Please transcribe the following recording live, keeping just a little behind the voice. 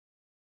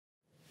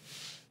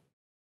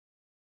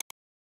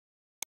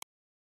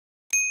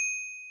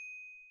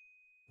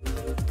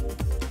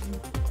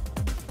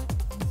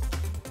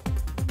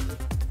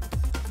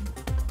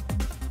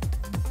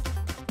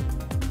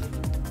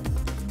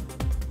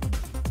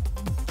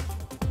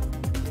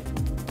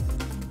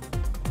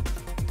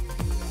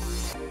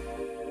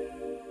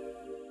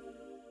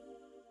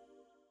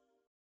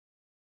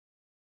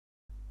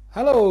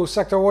Hello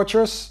sector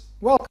watchers,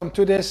 welcome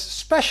to this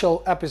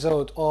special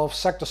episode of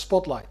Sector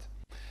Spotlight.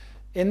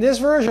 In this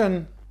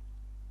version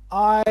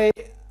I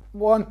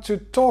want to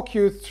talk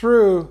you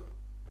through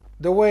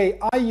the way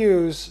I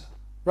use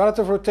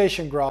relative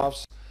rotation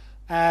graphs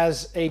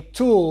as a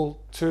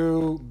tool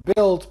to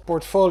build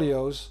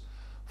portfolios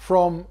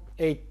from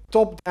a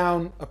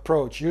top-down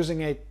approach,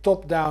 using a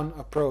top-down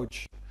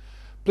approach.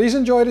 Please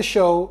enjoy the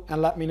show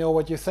and let me know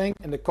what you think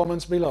in the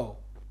comments below.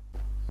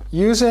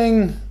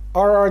 Using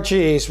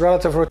RRG's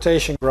relative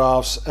rotation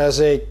graphs as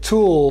a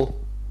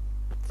tool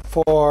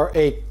for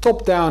a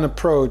top-down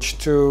approach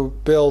to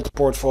build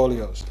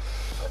portfolios.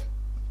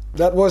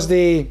 That was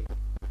the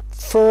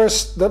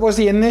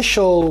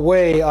initial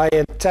way I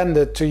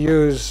intended to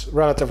use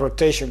relative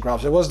rotation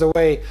graphs. It was the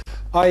way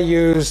I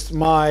used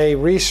my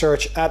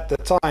research at the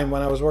time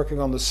when I was working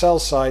on the sell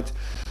side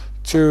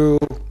to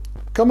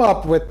come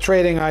up with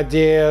trading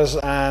ideas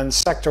and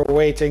sector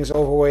weightings,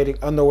 overweighting,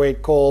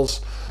 underweight calls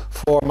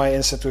for my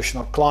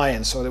institutional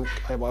clients. So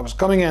I was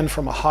coming in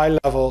from a high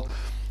level,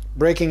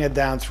 breaking it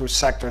down through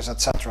sectors,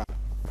 etc.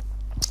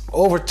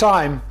 Over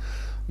time,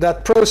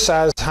 that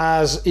process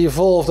has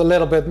evolved a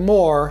little bit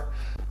more,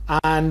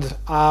 and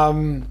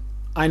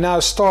I now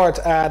start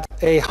at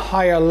a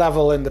higher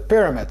level in the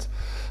pyramid,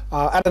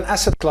 at an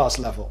asset class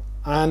level.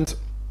 And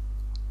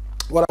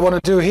what I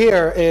want to do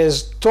here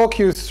is talk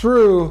you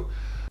through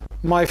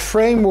my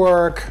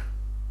framework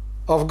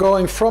of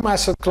going from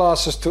asset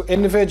classes to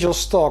individual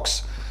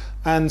stocks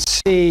and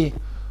see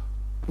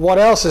what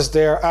else is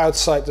there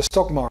outside the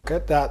stock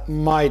market that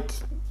might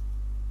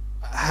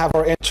have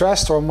our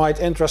interest or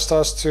might interest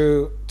us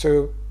to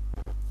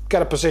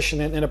get a position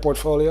in a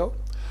portfolio,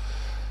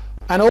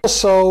 and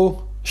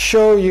also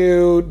show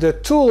you the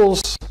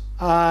tools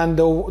and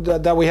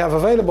that we have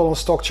available on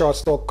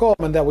StockCharts.com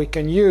and that we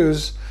can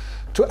use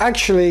to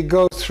actually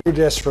go through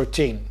this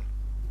routine.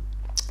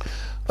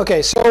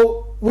 Okay,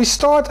 so we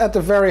start at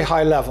the very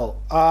high level,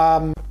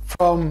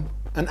 from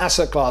an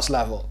asset class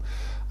level.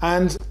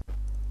 And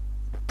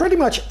pretty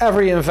much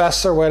every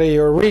investor, whether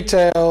you're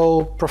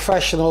retail,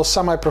 professional,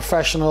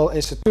 semi-professional,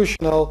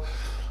 institutional,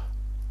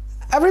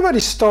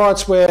 everybody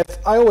starts with,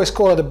 I always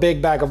call it a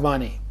big bag of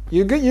money.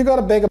 You got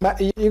a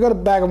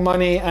bag of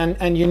money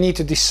and you need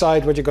to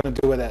decide what you're going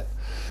to do with it.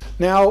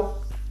 Now,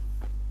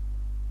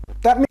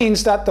 that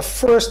means that the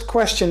first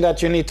question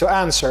that you need to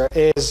answer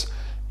is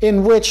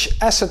in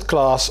which asset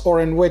class or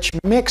in which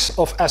mix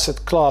of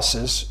asset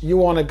classes you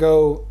want to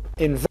go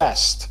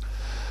invest.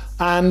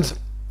 And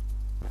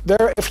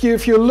there, if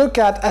you look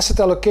at asset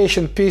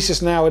allocation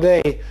pieces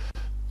nowadays,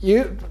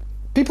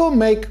 people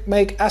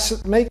make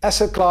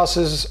asset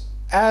classes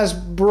as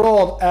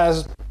broad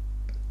as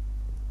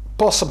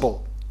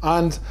possible,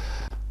 and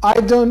I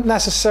don't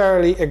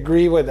necessarily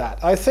agree with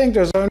that. I think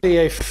there's only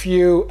a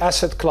few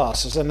asset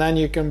classes, and then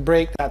you can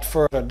break that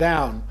further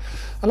down.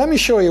 And let me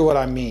show you what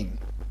I mean.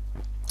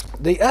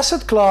 The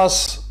asset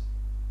class,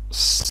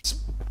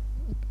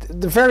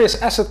 the various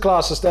asset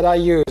classes that I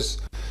use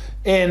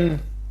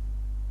in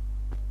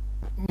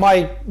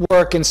my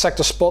work in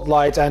Sector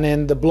Spotlight and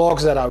in the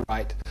blogs that I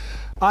write,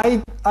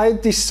 I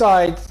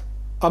decide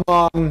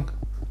among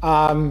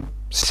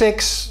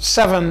 6,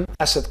 7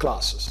 asset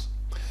classes.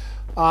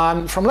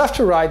 From left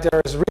to right,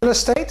 there is real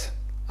estate,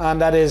 and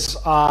that is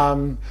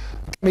can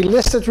be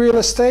listed real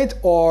estate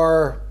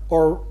or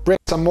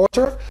bricks and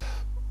mortar.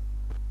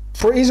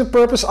 For ease of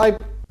purpose, I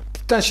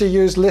potentially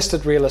use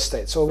listed real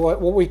estate, so what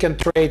we can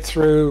trade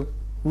through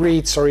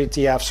REITs or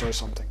ETFs or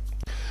something.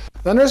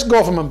 Then there's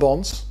government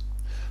bonds.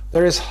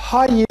 There is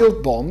high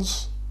yield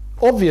bonds,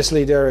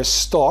 obviously there is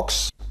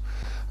stocks,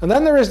 and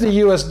then there is the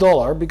US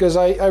dollar, because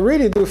I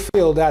really do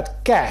feel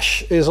that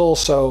cash is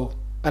also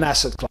an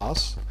asset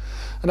class.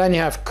 And then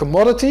you have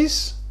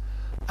commodities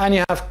and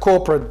you have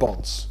corporate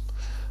bonds.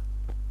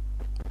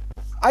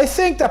 I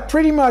think that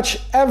pretty much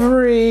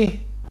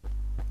every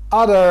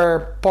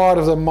other part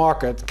of the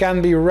market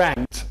can be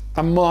ranked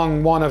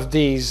among one of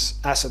these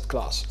asset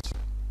classes.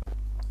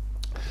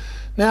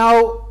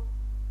 Now,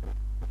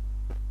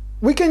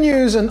 we can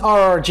use an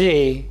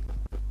RRG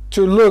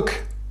to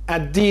look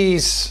at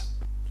these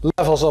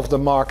levels of the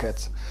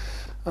market.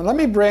 And let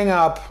me bring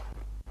up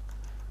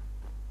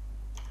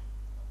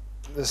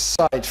the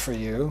site for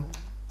you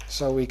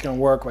so we can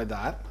work with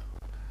that.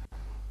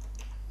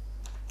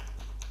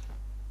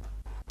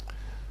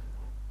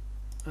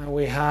 And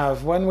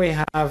when we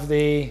have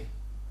the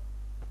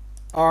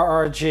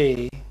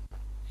RRG,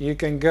 you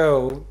can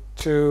go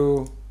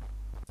to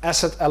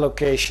Asset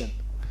Allocation.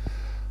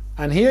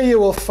 And here you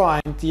will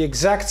find the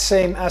exact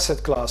same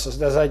asset classes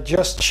as I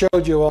just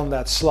showed you on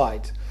that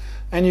slide.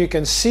 And you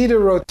can see the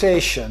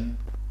rotation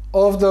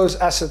of those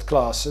asset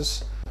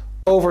classes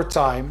over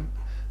time,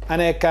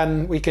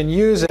 and we can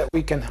use it,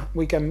 we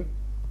can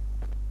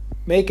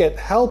make it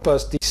help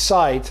us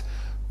decide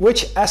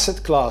which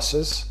asset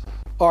classes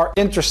are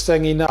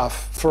interesting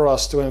enough for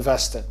us to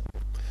invest in.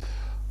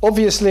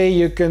 Obviously,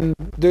 you can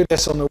do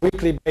this on a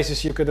weekly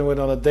basis, you can do it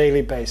on a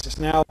daily basis.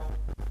 Now,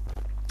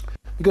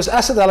 because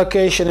asset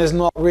allocation is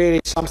not really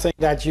something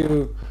that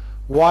you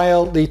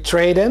wildly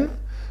trade in,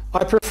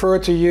 I prefer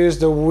to use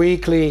the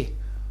weekly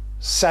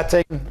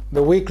setting,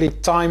 the weekly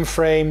time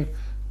frame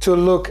to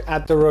look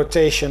at the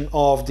rotation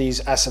of these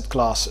asset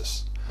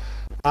classes.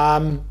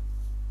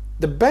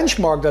 The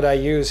benchmark that I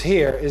use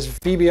here is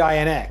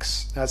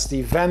VBINX. That's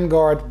the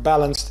Vanguard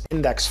Balanced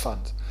Index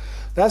Fund.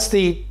 That's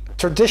the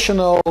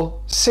traditional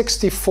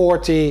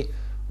 60-40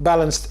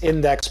 balanced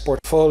index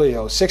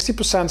portfolio.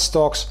 60%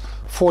 stocks,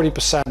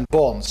 40%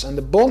 bonds. And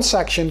the bond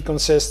section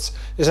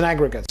is an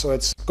aggregate. So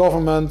it's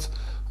government,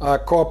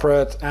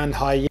 corporate, and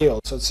high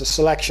yield. So it's a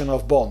selection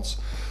of bonds.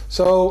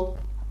 So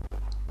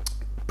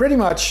pretty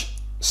much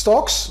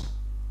stocks,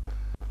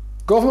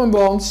 government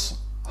bonds,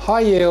 high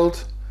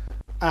yield,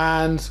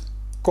 and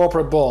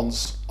corporate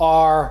bonds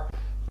are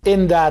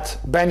in that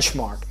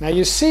benchmark. Now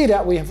you see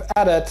that we have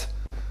added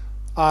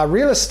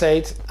real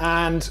estate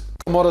and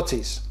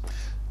commodities.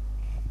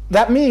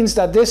 That means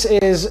that this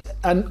is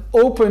an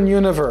open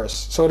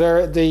universe. So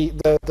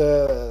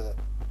the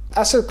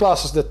asset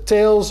classes, the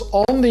tails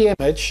on the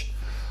image,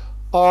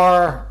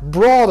 are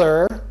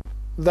broader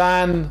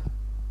than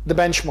the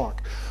benchmark.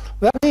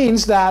 That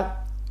means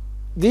that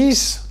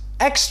these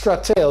extra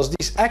tails,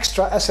 these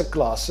extra asset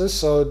classes,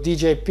 so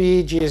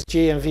DJP,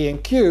 GSG, and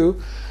V&Q,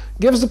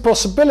 gives the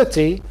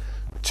possibility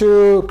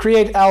to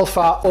create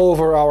alpha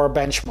over our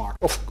benchmark.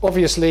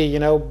 Obviously, you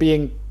know,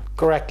 being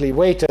correctly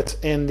weighted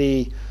in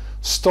the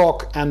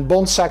stock and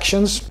bond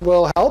sections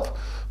will help,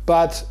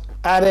 but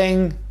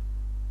adding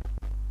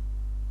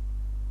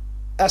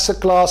asset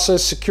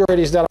classes,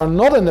 securities that are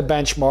not in the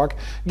benchmark,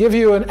 give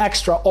you an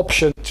extra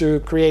option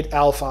to create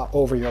alpha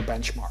over your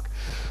benchmark.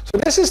 So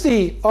this is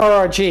the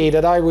RRG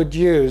that I would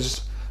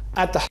use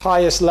at the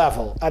highest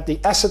level, at the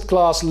asset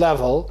class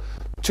level,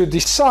 to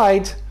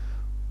decide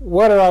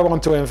whether I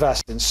want to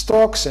invest in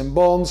stocks, in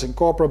bonds, in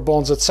corporate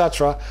bonds,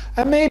 etc.,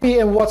 and maybe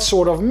in what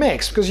sort of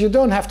mix, because you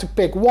don't have to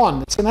pick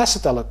one. It's an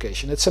asset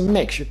allocation. It's a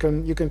mix. You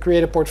can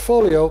create a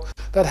portfolio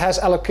that has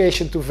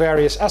allocation to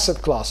various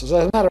asset classes.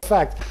 As a matter of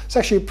fact, it's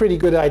actually a pretty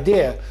good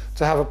idea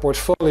to have a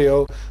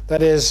portfolio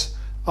that is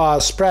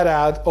spread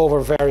out over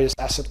various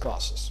asset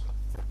classes.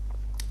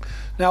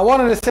 Now,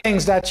 one of the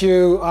things that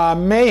you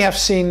may have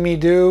seen me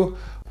do,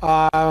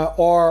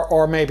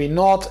 or maybe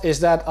not, is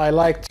that I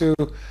like to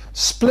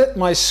split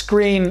my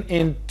screen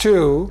in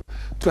two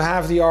to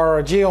have the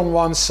RRG on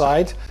one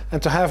side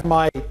and to have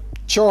my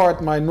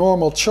chart, my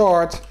normal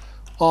chart,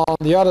 on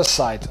the other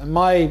side. And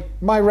my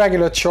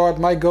regular chart,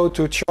 my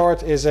go-to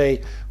chart, is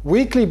a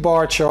weekly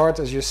bar chart,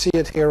 as you see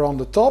it here on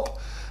the top,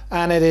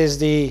 and it is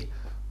the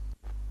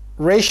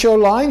ratio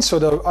line,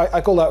 so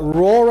I call that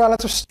raw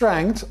relative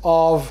strength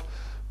of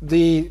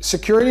the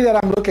security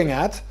that I'm looking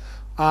at,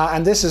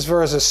 and this is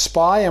versus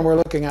SPY, and we're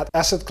looking at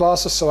asset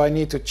classes, so I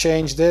need to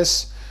change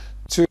this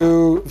to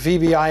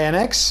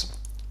VBINX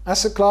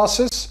asset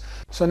classes.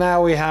 So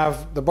now we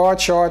have the bar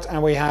chart,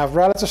 and we have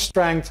relative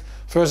strength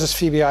versus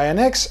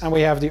VBINX, and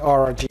we have the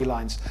RRG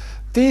lines.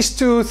 These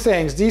two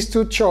things, these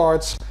two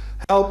charts,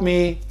 help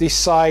me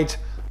decide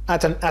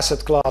at an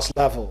asset class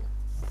level.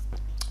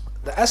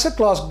 The asset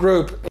class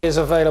group is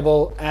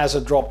available as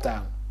a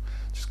drop-down.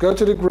 Just go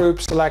to the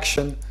group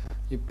selection,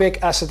 you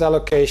pick asset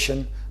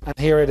allocation, and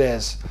here it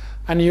is.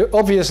 And you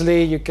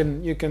obviously you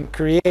can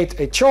create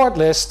a chart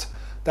list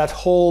that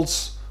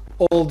holds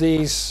all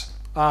these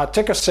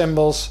ticker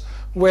symbols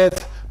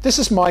with, this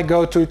is my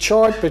go-to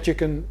chart, but you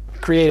can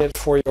create it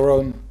for your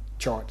own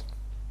chart.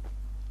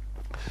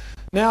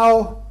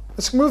 Now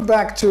let's move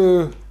back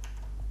to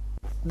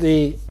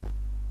the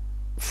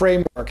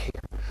framework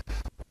here.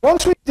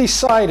 Once we've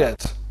decided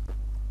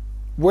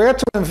where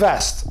to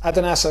invest at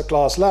an asset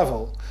class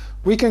level,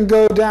 we can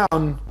go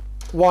down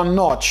one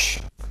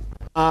notch,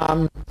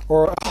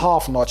 or a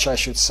half notch, I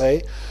should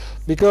say,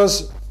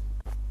 because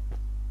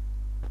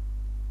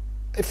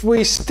if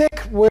we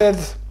stick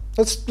with,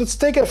 let's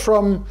take it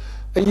from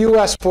a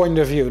US point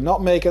of view,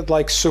 not make it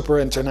like super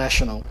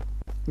international,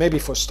 maybe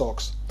for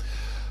stocks.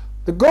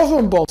 The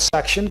government bond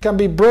section can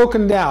be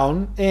broken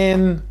down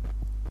in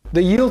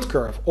the yield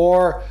curve,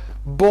 or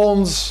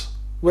bonds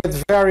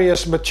with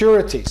various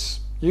maturities.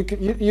 You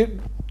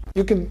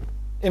can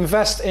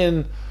invest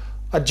in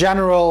a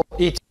general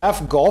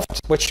ETF, GOVT,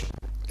 which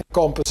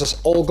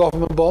encompasses all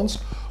government bonds,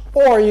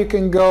 or you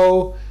can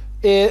go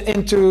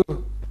into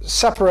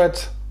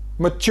separate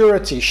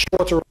maturity,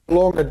 shorter or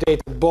longer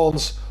dated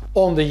bonds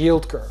on the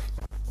yield curve.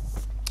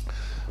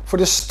 For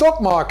the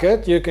stock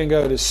market, you can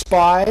go to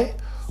SPY,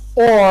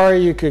 or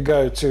you could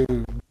go to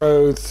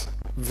growth,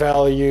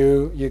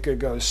 value, you could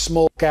go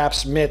small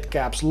caps, mid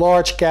caps,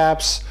 large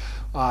caps,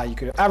 you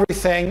could do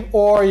everything,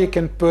 or you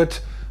can put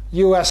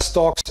US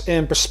stocks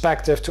in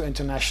perspective to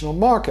international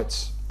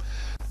markets.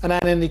 And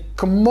then in the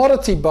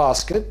commodity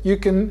basket, you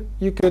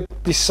could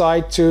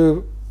decide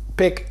to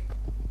pick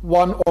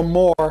one or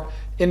more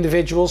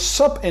individual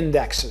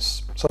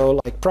sub-indexes.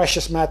 So like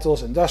precious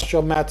metals,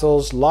 industrial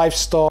metals,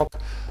 livestock,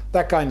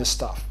 that kind of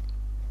stuff.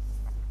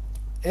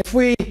 If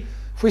we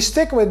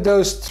stick with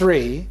those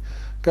three,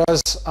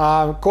 because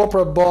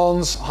corporate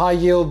bonds, high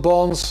yield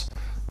bonds,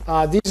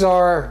 these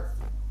are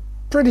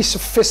pretty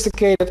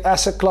sophisticated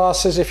asset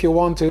classes if you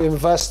want to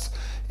invest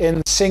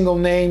in single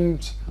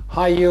named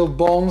high yield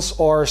bonds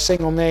or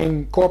single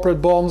name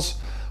corporate bonds.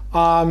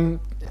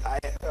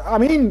 I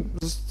mean,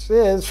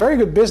 it's very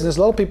good business.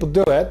 A lot of people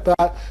do it,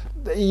 but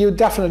you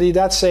definitely,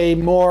 that's a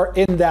more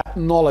in-depth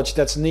knowledge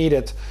that's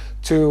needed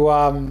to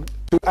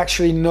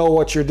actually know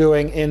what you're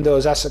doing in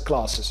those asset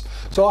classes.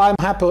 So I'm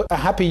a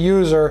happy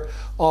user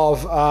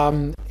of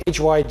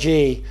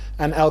HYG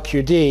and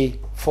LQD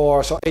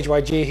so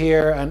HYG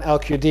here and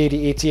LQD,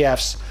 the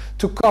ETFs,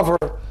 to cover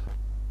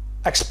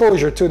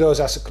exposure to those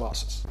asset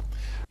classes.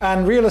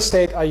 And real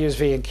estate, I use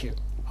V&Q.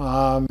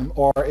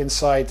 Or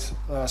inside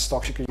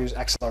stocks, you could use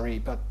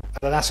XLRE, but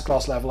at an asset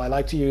class level, I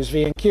like to use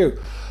V&Q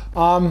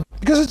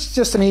because it's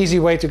just an easy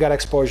way to get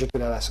exposure to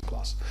that asset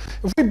class.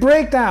 If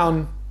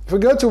we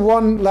go to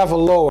one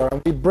level lower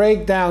and we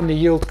break down the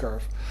yield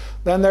curve,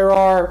 then there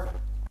are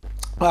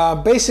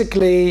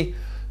basically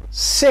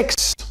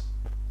 6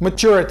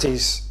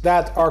 maturities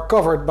that are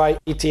covered by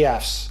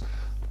ETFs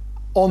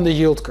on the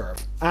yield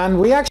curve. And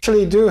we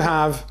actually do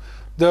have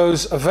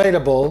those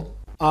available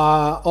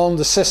on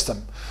the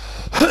system.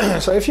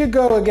 So if you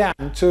go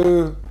again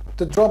to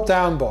the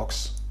drop-down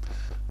box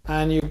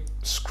and you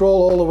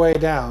scroll all the way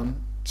down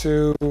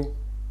to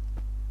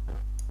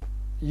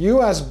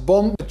US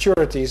bond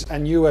maturities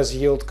and US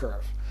yield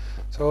curve.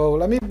 So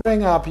let me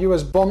bring up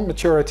US bond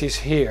maturities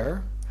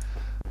here,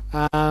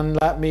 and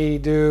let me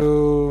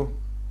do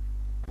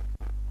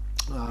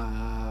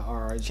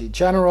RRG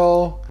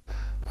general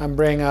and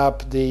bring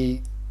up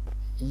the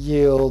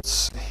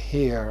yields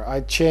here.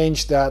 I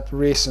changed that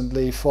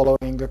recently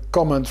following the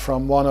comment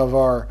from one of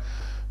our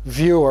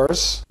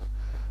viewers,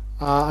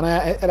 and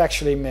it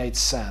actually made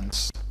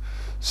sense.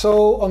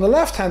 So on the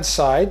left hand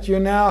side you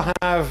now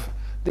have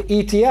the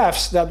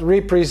ETFs that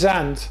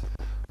represent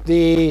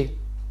the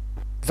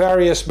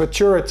various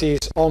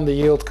maturities on the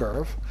yield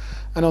curve,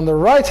 and on the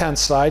right hand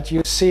side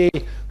you see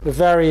the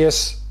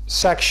various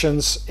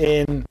sections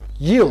in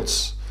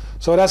yields.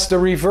 So that's the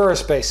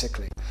reverse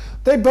basically.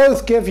 They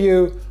both give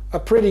you a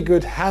pretty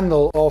good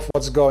handle of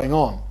what's going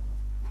on.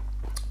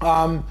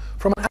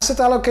 From an asset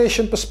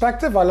allocation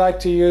perspective, I like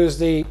to use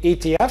the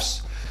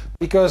ETFs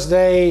because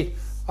they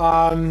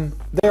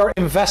are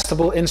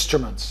investable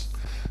instruments.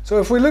 So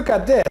if we look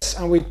at this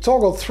and we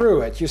toggle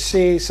through it, you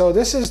see, so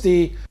this is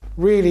the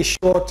really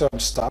short-term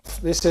stuff.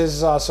 This is,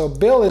 so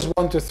Bill is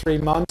 1 to 3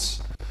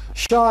 months,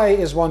 SHI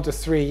is 1 to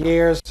 3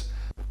 years,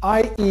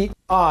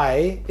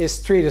 IEI is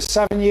 3 to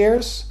 7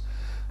 years.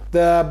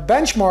 The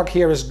benchmark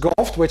here is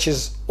GOLFT, which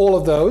is all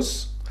of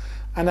those.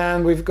 And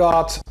then we've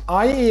got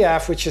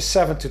IEF, which is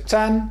 7 to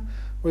 10.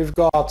 We've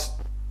got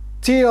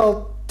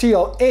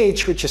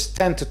TLH, which is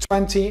 10 to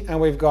 20. And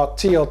we've got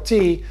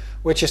TLT,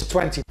 which is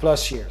 20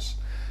 plus years.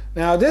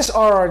 Now this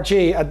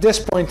RRG at this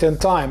point in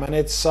time, and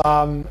it's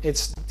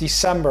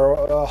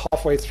December,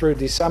 halfway through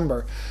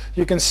December,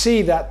 you can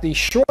see that the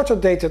shorter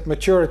dated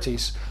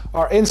maturities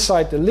are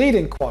inside the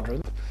leading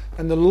quadrant,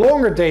 and the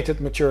longer dated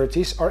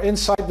maturities are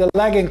inside the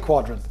lagging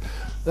quadrant.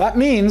 That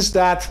means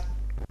that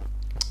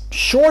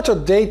shorter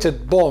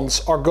dated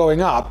bonds are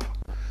going up,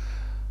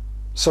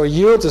 so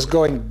yield is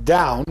going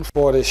down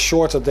for the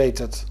shorter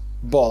dated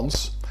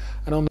bonds,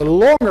 and on the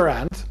longer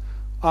end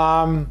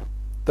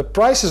the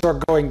prices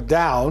are going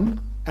down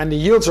and the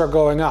yields are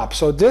going up.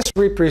 So this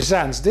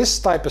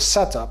type of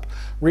setup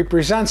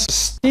represents a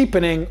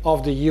steepening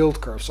of the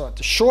yield curve. So at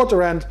the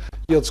shorter end,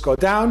 yields go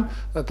down,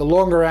 at the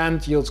longer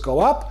end, yields go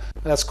up.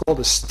 And that's called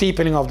the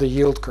steepening of the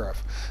yield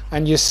curve.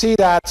 And you see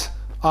that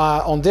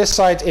on this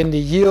side in the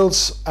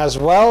yields as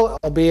well,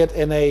 albeit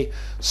in a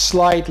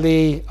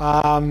slightly,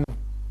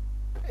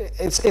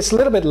 it's a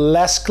little bit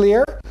less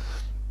clear,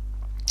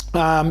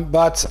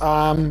 but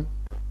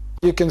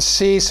you can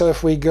see, so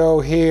if we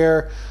go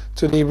here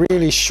to the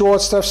really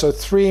short stuff, so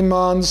 3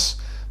 months,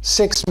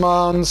 6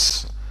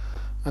 months,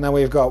 and then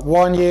we've got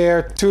 1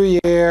 year, 2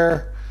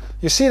 year,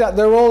 you see that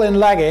they're all in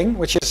lagging,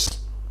 which is,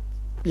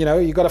 you know,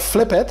 you got to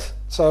flip it.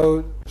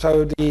 So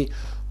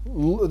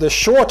the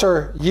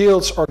shorter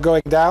yields are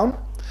going down,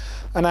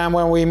 and then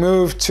when we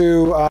move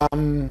to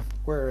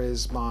where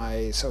is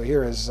my, so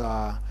here is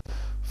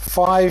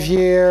 5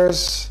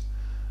 years,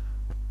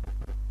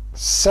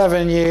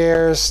 7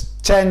 years,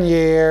 10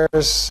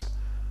 years,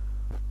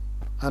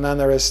 and then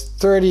there is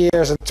 30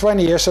 years and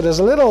 20 years. So there's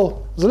a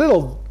little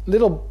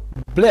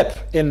blip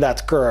in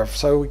that curve.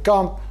 So we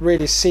can't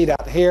really see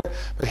that here,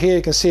 but here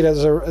you can see that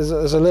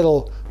there's a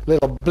little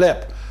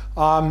blip.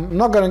 I'm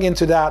not going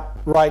into that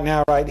right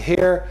now, right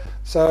here.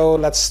 So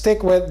let's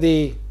stick with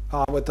the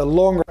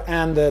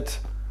longer-ended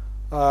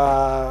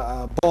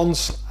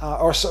bonds,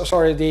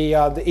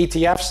 the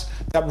ETFs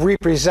that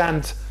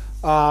represent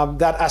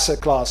that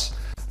asset class.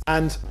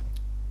 And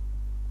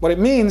what it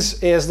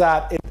means is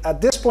that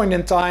at this point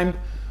in time,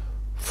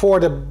 for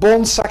the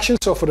bond section,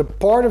 so for the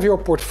part of your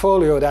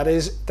portfolio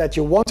that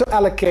you want to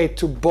allocate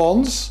to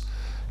bonds,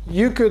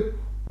 you could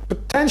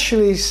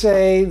potentially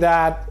say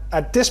that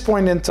at this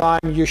point in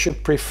time you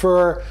should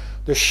prefer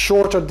the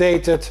shorter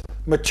dated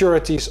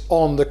maturities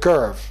on the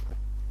curve.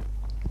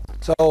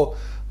 So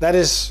that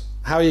is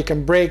how you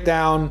can break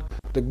down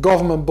the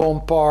government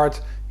bond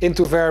part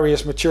into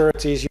various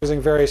maturities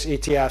using various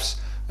ETFs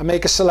and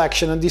make a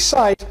selection and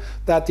decide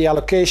that the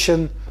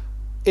allocation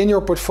in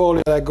your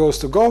portfolio that goes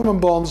to government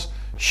bonds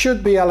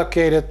should be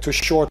allocated to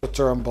shorter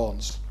term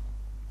bonds.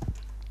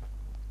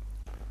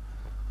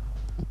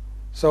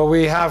 So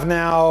we have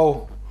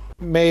now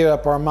made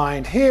up our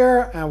mind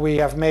here, and we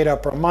have made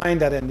up our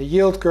mind that in the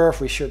yield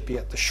curve we should be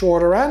at the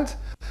shorter end.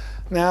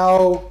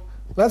 Now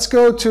let's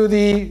go to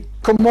the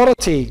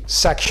commodity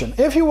section.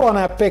 If you want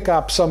to pick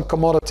up some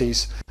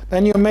commodities,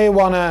 then you may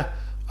want to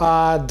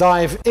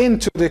dive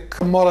into the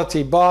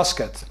commodity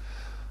basket.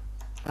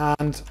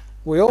 And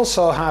we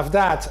also have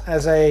that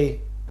as a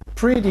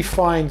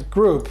predefined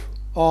group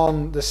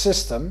on the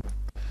system.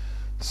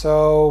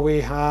 So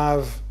we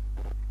have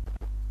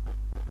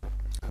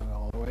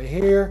all the way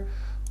here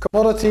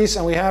commodities,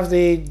 and we have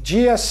the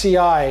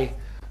GSCI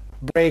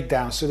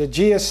breakdown. So the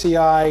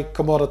GSCI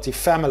commodity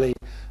family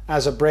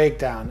as a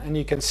breakdown, and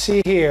you can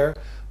see here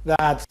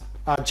that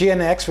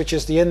GNX, which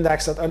is the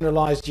index that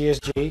underlies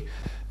GSG,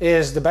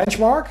 is the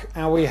benchmark,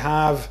 and we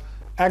have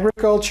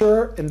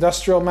agriculture,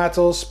 industrial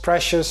metals,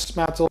 precious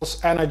metals,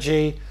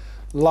 energy,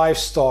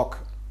 livestock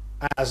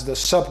as the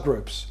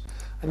subgroups.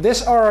 And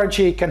this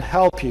RRG can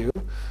help you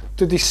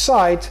to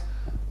decide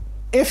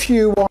if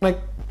you want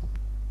to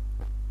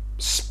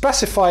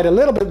specify it a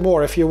little bit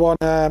more, if you want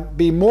to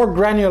be more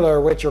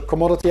granular with your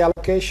commodity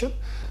allocation.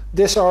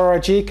 This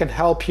RRG can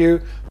help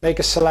you make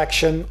a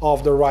selection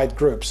of the right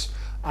groups.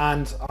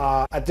 And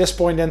at this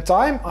point in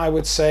time, I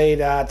would say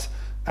that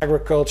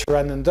agriculture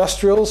and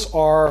industrials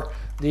are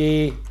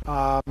the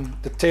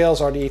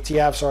tails, or the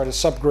ETFs, or the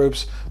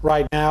subgroups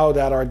right now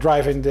that are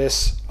driving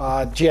this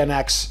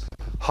GNX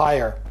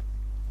higher.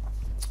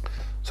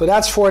 So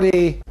that's for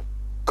the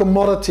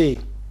commodity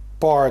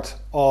part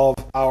of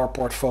our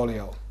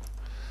portfolio.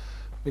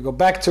 We go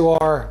back to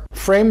our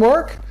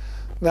framework,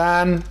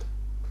 then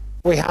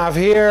we have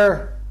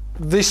here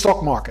the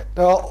stock market.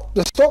 Well,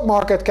 the stock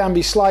market can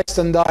be sliced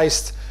and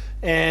diced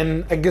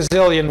in a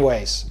gazillion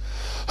ways.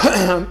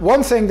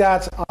 One thing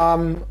that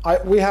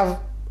we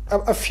have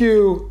a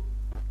few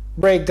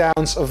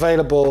breakdowns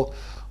available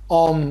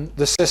on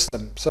the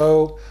system.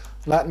 So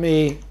let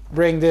me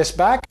bring this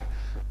back,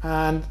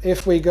 and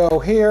if we go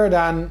here,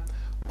 then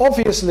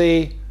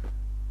obviously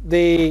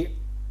the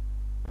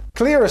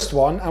clearest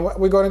one, and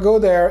we're going to go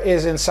there,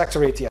 is in sector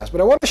ETFs.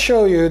 But I want to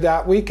show you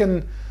that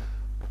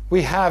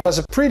we have as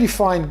a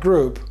predefined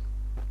group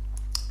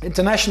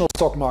international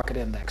stock market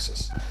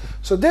indexes.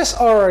 So this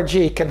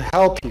RRG can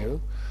help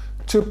you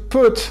to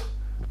put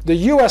the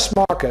US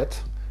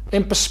market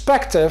in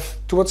perspective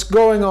to what's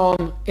going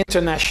on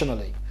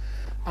internationally.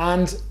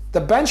 And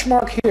the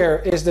benchmark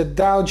here is the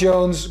Dow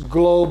Jones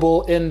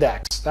Global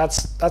Index.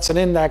 That's an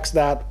index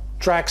that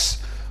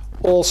tracks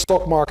all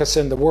stock markets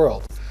in the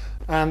world.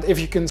 And if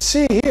you can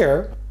see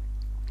here,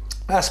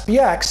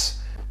 SPX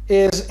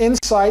is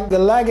inside the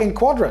lagging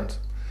quadrant,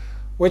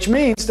 which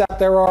means that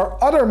there are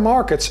other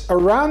markets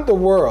around the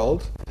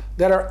world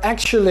that are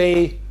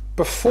actually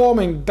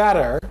performing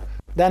better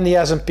than the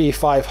S&P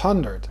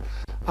 500.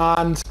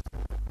 And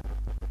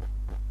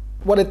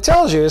what it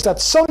tells you is that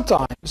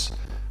sometimes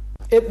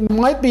it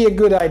might be a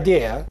good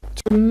idea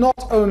to not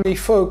only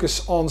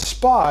focus on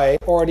SPY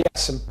or the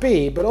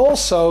S&P, but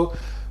also,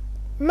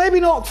 maybe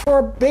not for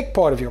a big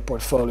part of your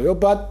portfolio,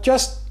 but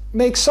just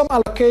make some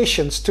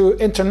allocations to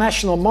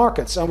international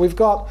markets. And we've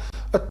got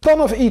a ton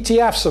of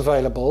ETFs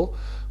available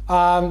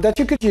that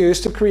you could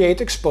use to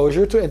create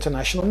exposure to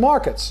international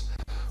markets.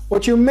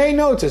 What you may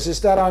notice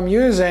is that I'm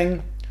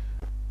using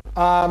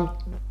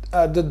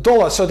the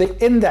dollar, so the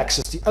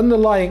indexes, the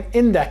underlying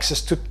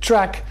indexes to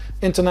track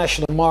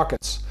international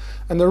markets.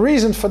 And the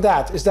reason for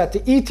that is that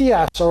the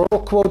ETFs are all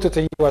quoted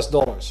in US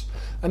dollars.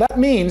 And that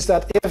means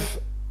that if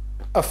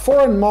a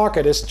foreign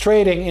market is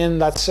trading in,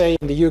 let's say,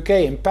 in the UK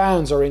in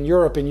pounds, or in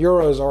Europe in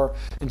euros, or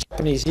in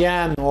Japanese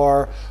yen,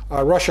 or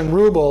Russian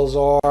rubles,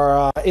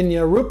 or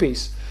Indian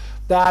rupees,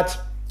 that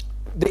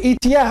the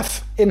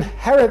ETF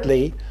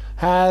inherently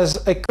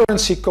has a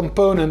currency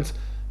component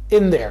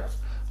in there.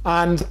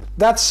 And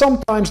that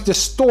sometimes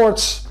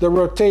distorts the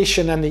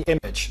rotation and the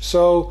image.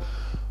 So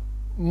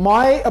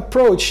my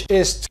approach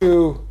is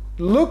to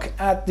look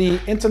at the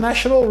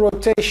international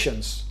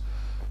rotations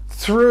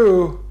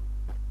through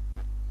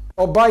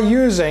or by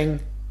using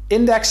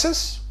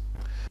indexes.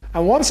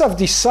 And once I've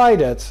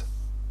decided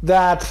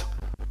that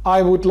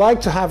I would like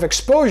to have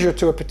exposure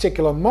to a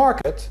particular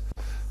market,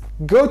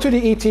 go to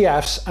the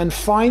ETFs and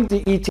find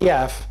the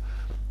ETF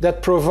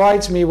that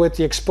provides me with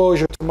the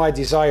exposure to my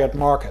desired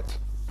market.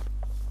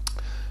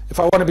 If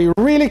I want to be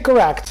really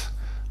correct,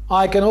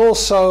 I can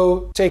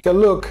also take a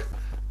look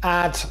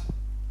at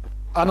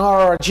an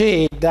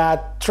RRG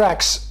that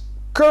tracks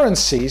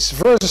currencies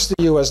versus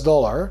the US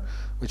dollar,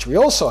 which we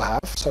also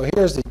have. So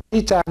here's the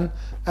G10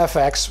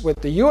 FX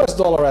with the US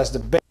dollar as the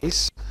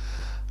base.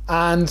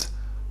 And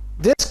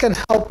this can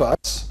help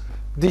us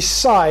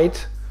decide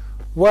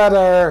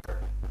whether,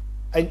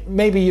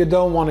 maybe you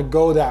don't want to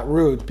go that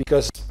route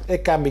because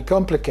it can be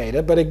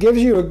complicated, but it gives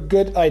you a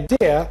good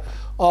idea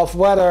of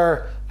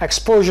whether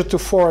exposure to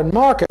foreign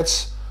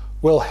markets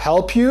will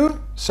help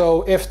you.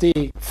 So if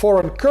the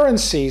foreign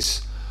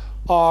currencies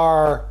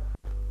are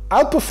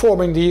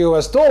outperforming the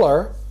US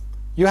dollar,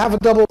 you have a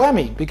double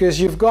whammy, because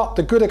you've got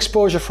the good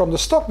exposure from the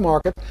stock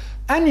market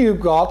and you've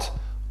got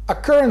a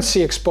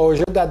currency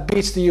exposure that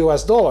beats the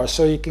US dollar,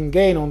 so you can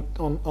gain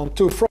on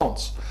two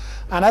fronts.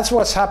 And that's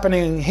what's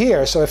happening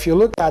here. So if you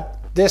look at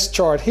this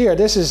chart here,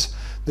 this is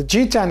the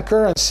G10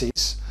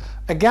 currencies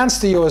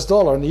against the US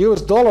dollar, and the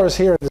US dollar is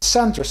here in the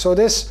center. So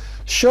this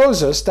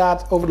shows us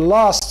that over the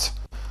last,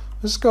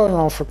 this is going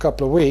on for a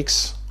couple of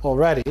weeks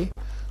already.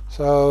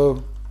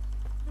 So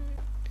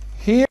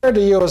here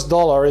the US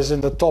dollar is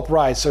in the top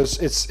right, so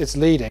it's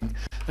leading.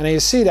 And you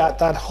see that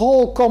that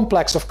whole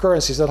complex of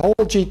currencies, that whole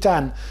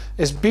G10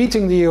 is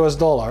beating the US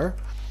dollar.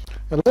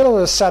 A little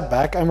bit of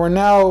setback, and we're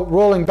now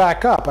rolling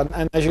back up.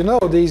 And as you know,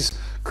 these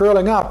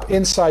curling up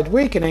inside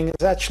weakening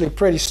is actually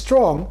pretty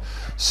strong.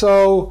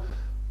 So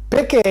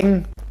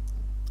picking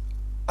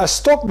a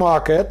stock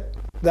market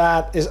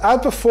that is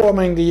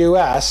outperforming the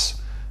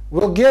US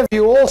will give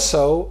you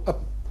also a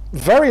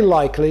very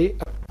likely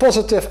a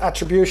positive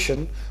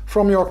attribution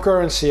from your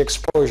currency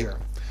exposure.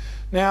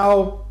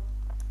 Now,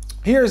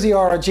 here's the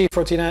RRG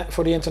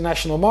for the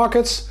international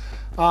markets.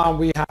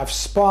 We have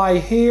SPY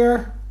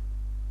here.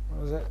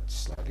 What is it?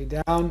 Slightly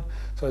down.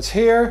 So it's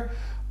here.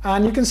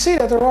 And you can see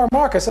that there are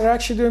markets that are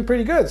actually doing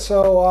pretty good.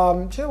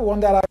 So one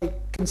that I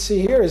can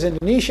see here is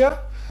Indonesia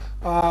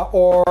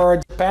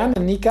or Japan, the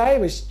Nikkei,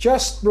 which is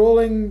just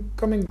rolling,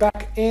 coming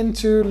back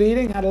into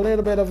leading. Had a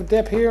little bit of a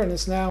dip here, and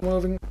it's now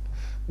moving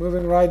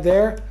right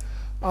there.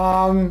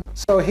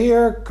 So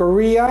here,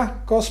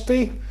 Korea,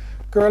 Kospi,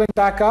 curling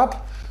back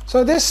up.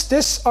 So this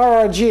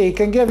RRG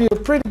can give you a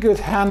pretty good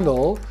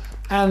handle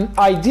and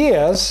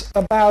ideas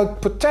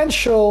about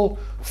potential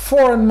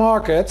foreign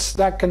markets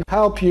that can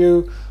help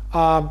you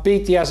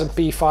beat the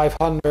S&P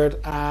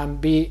 500 and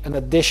be an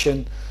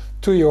addition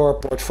to your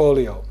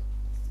portfolio.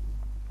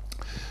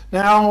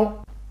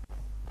 Now,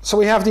 so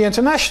we have the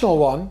international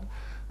one.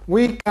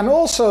 We can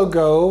also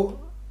go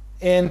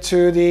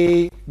into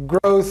the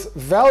growth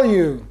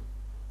value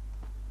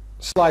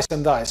slice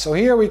and dice. So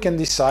here we can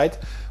decide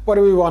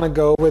whether we want to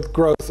go with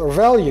growth or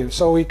value.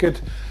 So we could,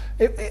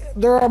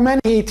 there are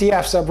many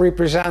ETFs that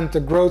represent the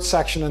growth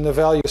section and the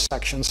value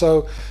section.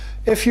 So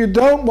if you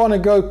don't want to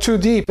go too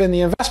deep in the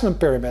investment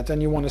pyramid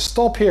and you want to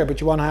stop here, but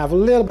you want to have a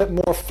little bit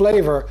more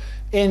flavor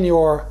in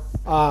your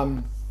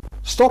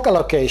stock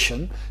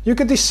allocation, you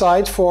could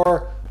decide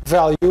for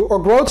value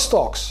or growth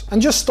stocks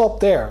and just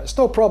stop there. It's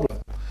no problem.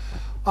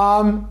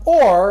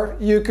 Or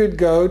you could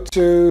go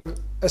to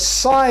a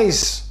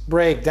size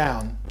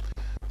breakdown.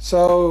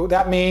 So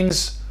that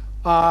means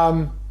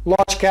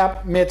large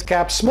cap, mid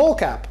cap, small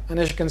cap. And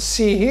as you can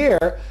see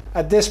here,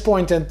 at this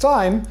point in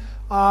time,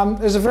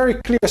 there's a very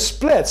clear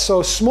split.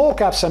 So small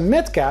caps and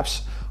mid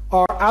caps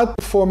are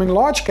outperforming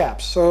large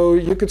caps. So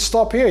you could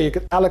stop here. You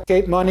could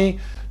allocate money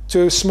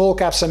to small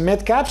caps and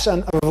mid caps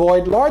and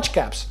avoid large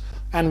caps.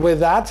 And with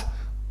that,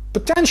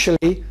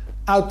 potentially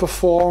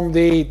outperform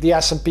the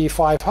S&P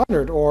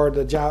 500 or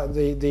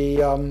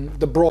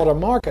the broader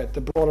market,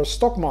 the broader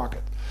stock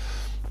market.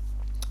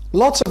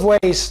 Lots of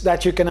ways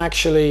that you can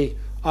actually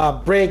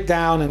break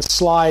down and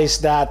slice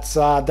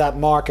that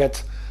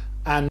market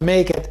and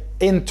make it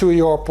into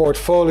your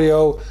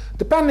portfolio,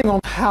 depending on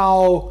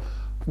how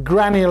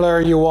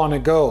granular you want to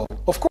go.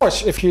 Of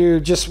course, if you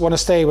just want to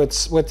stay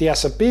with the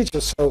S&P,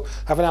 just so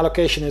have an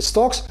allocation in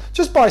stocks,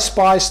 just buy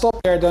SPY, stop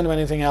there, don't do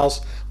anything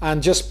else,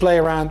 and just play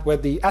around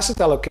with the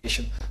asset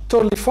allocation.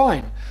 Totally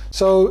fine.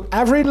 So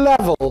every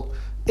level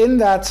in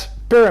that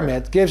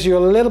pyramid gives you a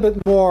little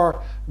bit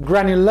more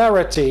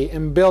granularity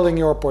in building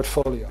your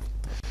portfolio.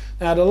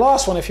 Now the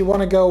last one, if you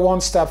want to go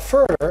one step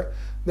further,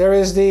 there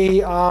is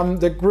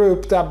the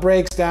group that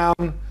breaks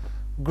down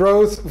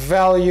growth,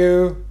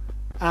 value,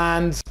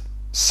 and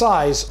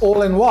size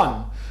all in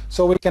one.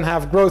 So we can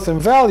have growth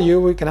and value,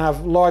 we can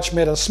have large,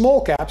 mid, and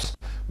small caps,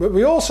 but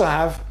we also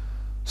have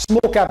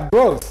small cap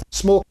growth,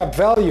 small cap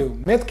value,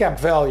 mid cap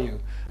value.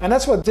 And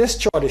that's what this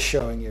chart is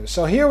showing you.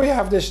 So here we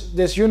have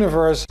this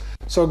universe,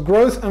 so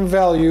growth and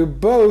value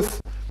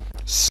both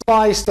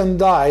sliced and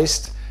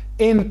diced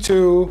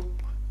into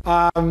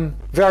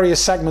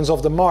various segments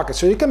of the market.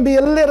 So you can be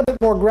a little bit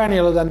more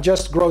granular than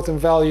just growth and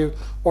value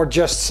or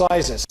just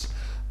sizes.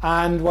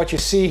 And what you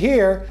see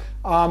here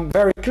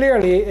very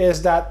clearly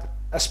is that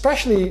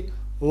especially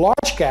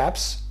large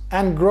caps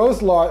and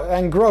growth,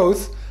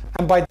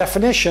 and by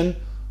definition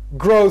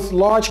growth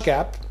large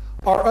cap,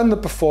 are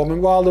underperforming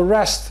while the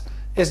rest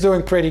is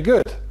doing pretty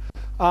good.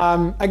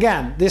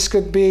 Again, this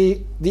could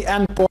be the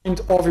end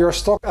point of your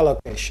stock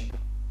allocation.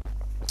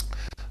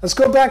 Let's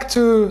go back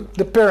to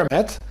the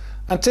pyramid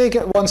and take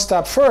it one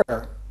step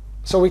further.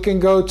 So we can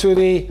go to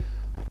the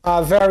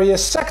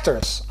various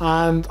sectors.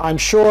 And I'm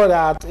sure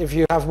that if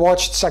you have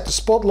watched Sector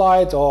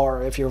Spotlight,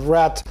 or if you've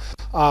read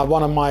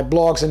one of my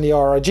blogs in the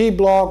RRG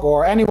blog,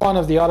 or any one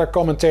of the other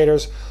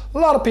commentators, a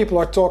lot of people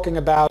are talking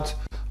about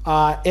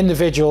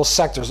individual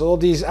sectors. All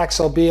these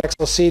XLB,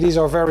 XLC, these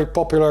are very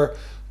popular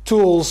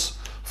tools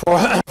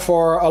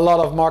for a lot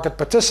of market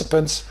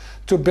participants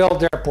to build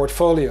their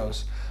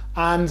portfolios.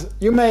 And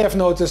you may have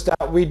noticed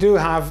that we do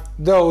have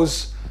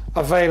those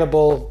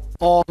available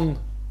on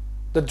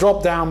the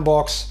drop-down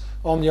box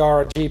on the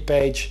RRG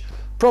page,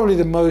 probably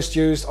the most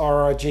used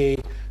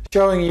RRG,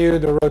 showing you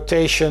the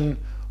rotation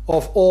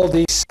of all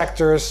these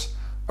sectors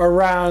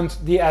around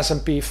the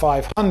S&P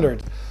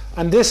 500.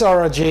 And this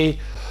RRG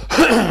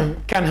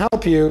can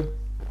help you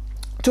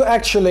to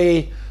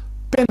actually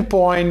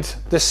pinpoint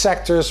the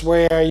sectors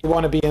where you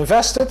want to be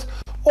invested,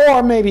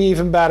 or maybe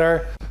even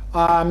better,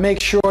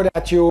 make sure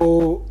that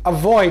you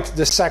avoid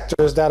the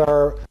sectors that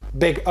are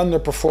big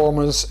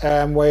underperformance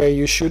and where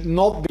you should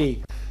not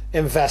be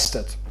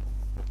invested.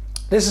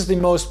 This is the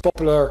most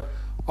popular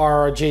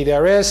RRG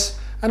there is.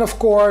 And of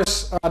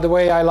course, the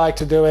way I like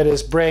to do it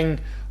is bring,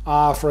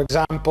 for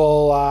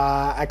example,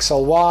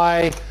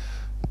 XLY,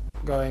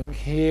 going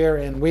here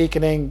in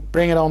weakening,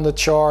 bring it on the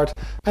chart,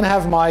 and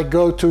have my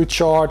go-to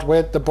chart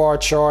with the bar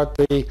chart,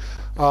 the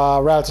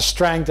relative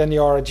strength and the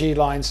RRG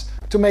lines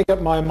to make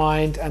up my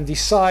mind and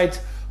decide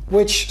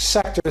which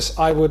sectors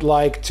I would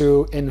like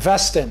to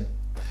invest in.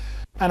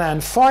 And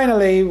then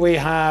finally, we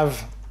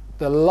have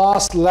the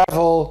last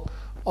level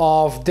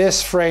of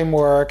this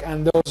framework,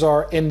 and those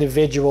are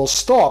individual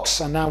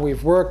stocks. And now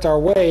we've worked our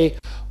way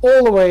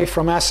all the way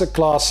from asset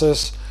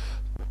classes,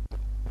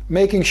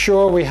 making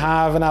sure we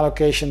have an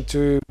allocation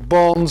to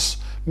bonds,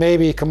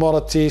 maybe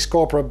commodities,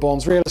 corporate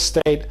bonds, real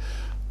estate,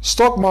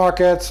 stock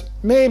market,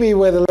 maybe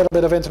with a little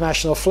bit of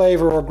international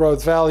flavor or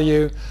growth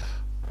value,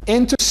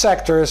 into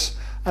sectors.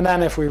 And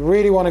then if we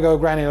really want to go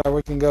granular,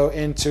 we can go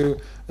into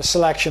a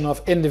selection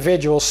of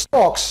individual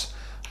stocks.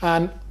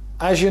 And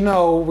as you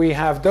know, we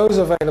have those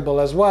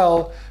available as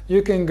well.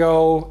 You can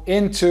go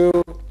into,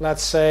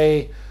 let's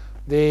say,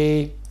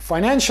 the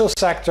financial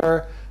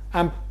sector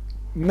and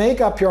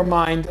make up your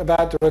mind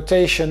about the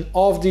rotation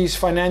of these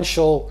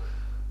financial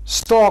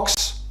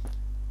stocks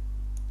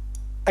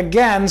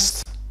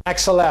against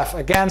XLF,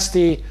 against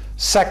the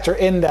sector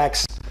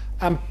index,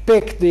 and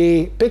pick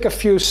a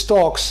few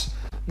stocks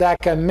that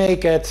can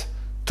make it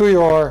to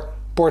your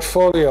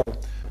portfolio.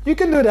 You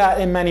can do that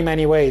in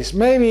many ways.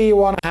 Maybe you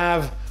want to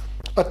have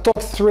a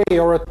top 3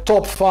 or a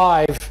top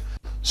 5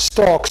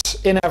 stocks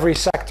in every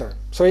sector.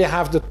 So you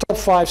have the top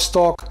 5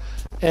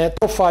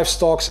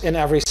 stocks in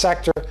every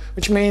sector,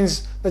 which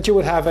means that you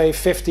would have a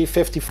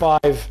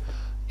 50-55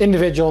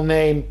 individual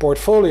name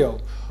portfolio.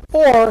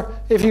 Or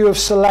if you have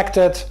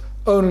selected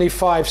only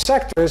 5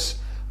 sectors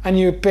and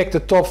you pick the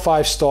top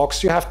 5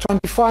 stocks, you have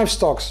 25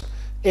 stocks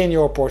in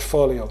your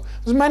portfolio.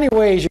 There's many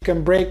ways you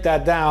can break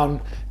that down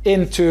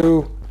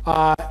into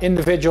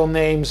individual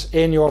names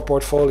in your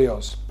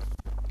portfolios.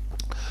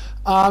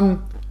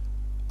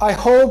 I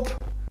hope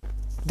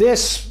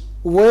this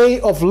way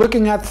of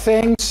looking at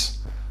things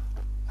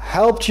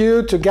helped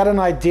you to get an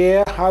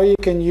idea how you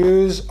can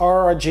use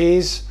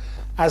RRGs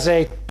as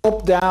a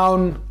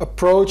top-down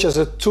approach, as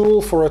a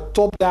tool for a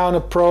top-down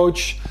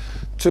approach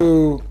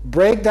to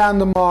break down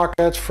the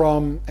market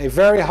from a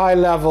very high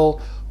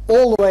level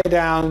all the way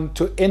down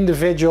to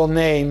individual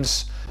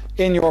names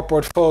in your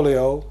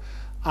portfolio.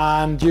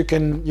 And you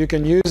can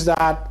use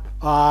that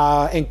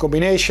in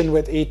combination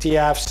with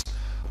ETFs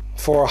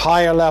for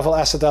higher level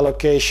asset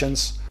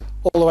allocations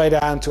all the way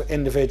down to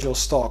individual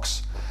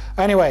stocks.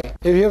 Anyway,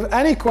 if you have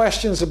any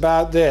questions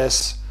about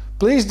this,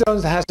 please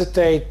don't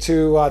hesitate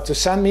to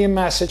send me a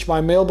message.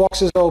 My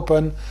mailbox is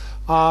open.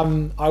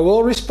 I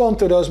will respond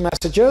to those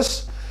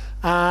messages.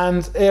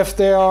 And if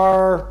there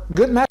are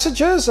good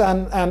messages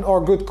and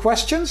or good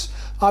questions,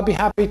 I'll be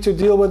happy to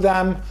deal with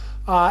them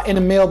in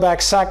a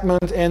mailbag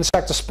segment in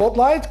Sector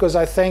Spotlight, because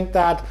I think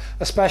that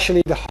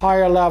especially the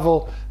higher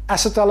level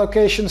asset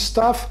allocation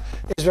stuff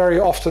is very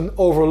often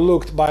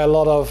overlooked by a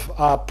lot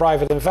of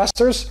private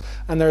investors,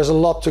 and there's a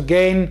lot to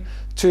gain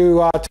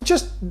to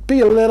just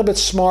be a little bit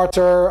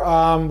smarter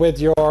with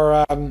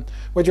your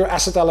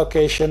asset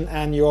allocation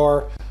and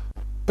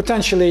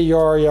potentially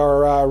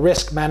your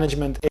risk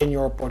management in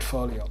your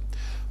portfolio.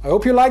 I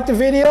hope you liked the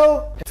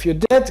video. If you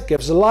did,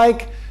 give us a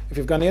like. If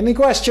you've got any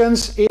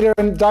questions, either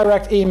in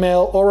direct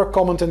email or a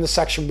comment in the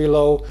section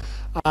below.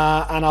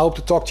 And I hope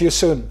to talk to you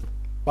soon.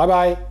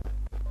 Bye-bye.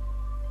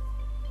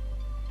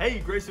 Hey,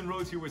 Grayson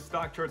Rose here with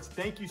StockCharts.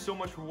 Thank you so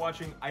much for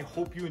watching. I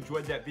hope you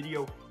enjoyed that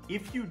video.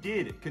 If you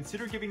did,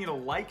 consider giving it a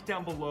like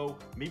down below,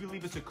 maybe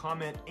leave us a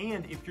comment,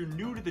 and if you're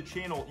new to the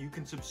channel, you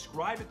can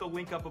subscribe at the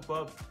link up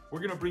above. We're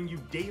gonna bring you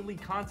daily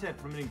content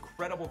from an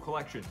incredible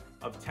collection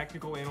of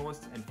technical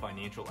analysts and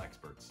financial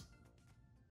experts.